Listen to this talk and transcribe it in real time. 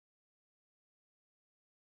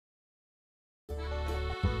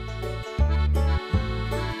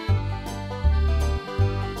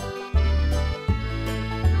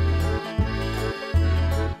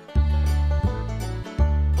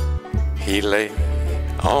He lay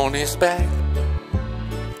on his back,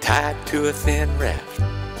 tied to a thin raft,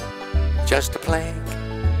 just a plank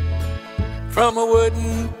from a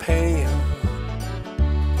wooden pail,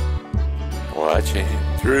 watching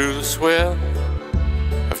through the swell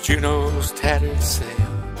of Juneau's tattered sail,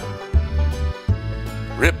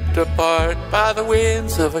 ripped apart by the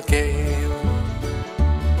winds of a gale.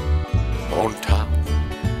 On top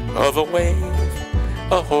of a wave,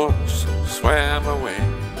 a horse swam away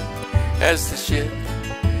as the ship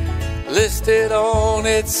listed on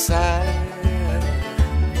its side,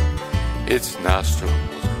 its nostrils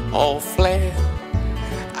all flared,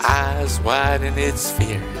 eyes wide in its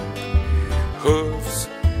fear, hooves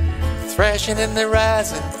thrashing in the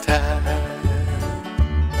rising tide.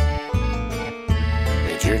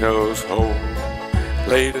 In Juneau's hold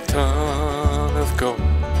laid a ton of gold,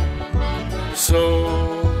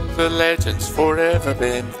 so the legend's forever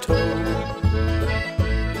been told.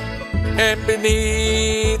 And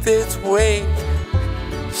beneath its weight,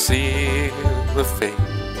 sealed the fate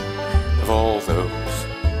of all those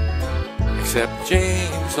except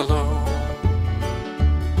James alone.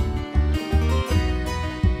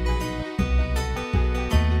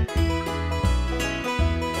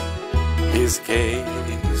 His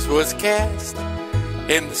gaze was cast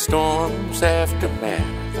in the storm's aftermath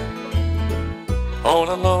on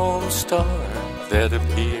a lone star that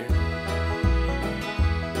appeared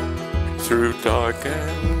through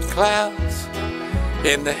darkened clouds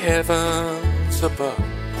in the heavens above.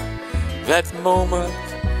 That moment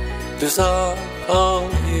dissolved all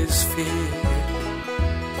his fear.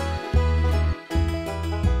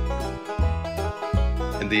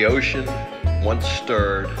 And the ocean once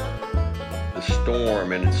stirred, the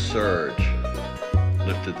storm in its surge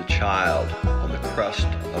lifted the child on the crest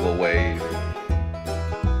of a wave,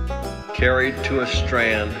 carried to a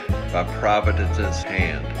strand by Providence's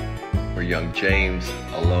hand, where young James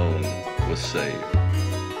alone was saved.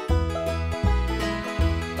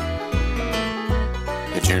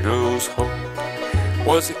 And Juneau's hope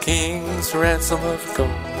was a king's ransom of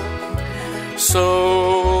gold,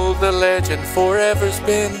 so the legend forever's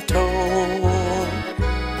been told.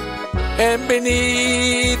 And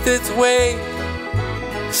beneath its weight,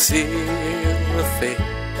 sealed the fate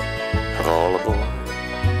of all aboard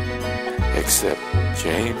except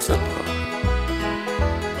James alone.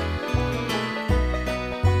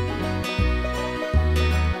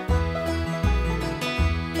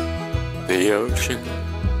 The ocean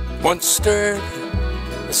once stirred,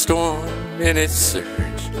 a storm in its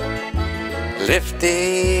surge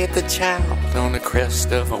lifted the child on the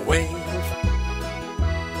crest of a wave,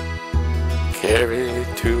 carried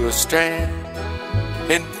to a strand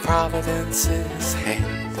in Providence's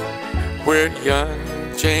hand, where young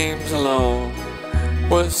James alone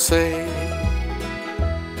was saved.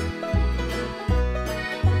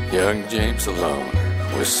 Young James alone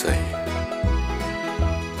was saved.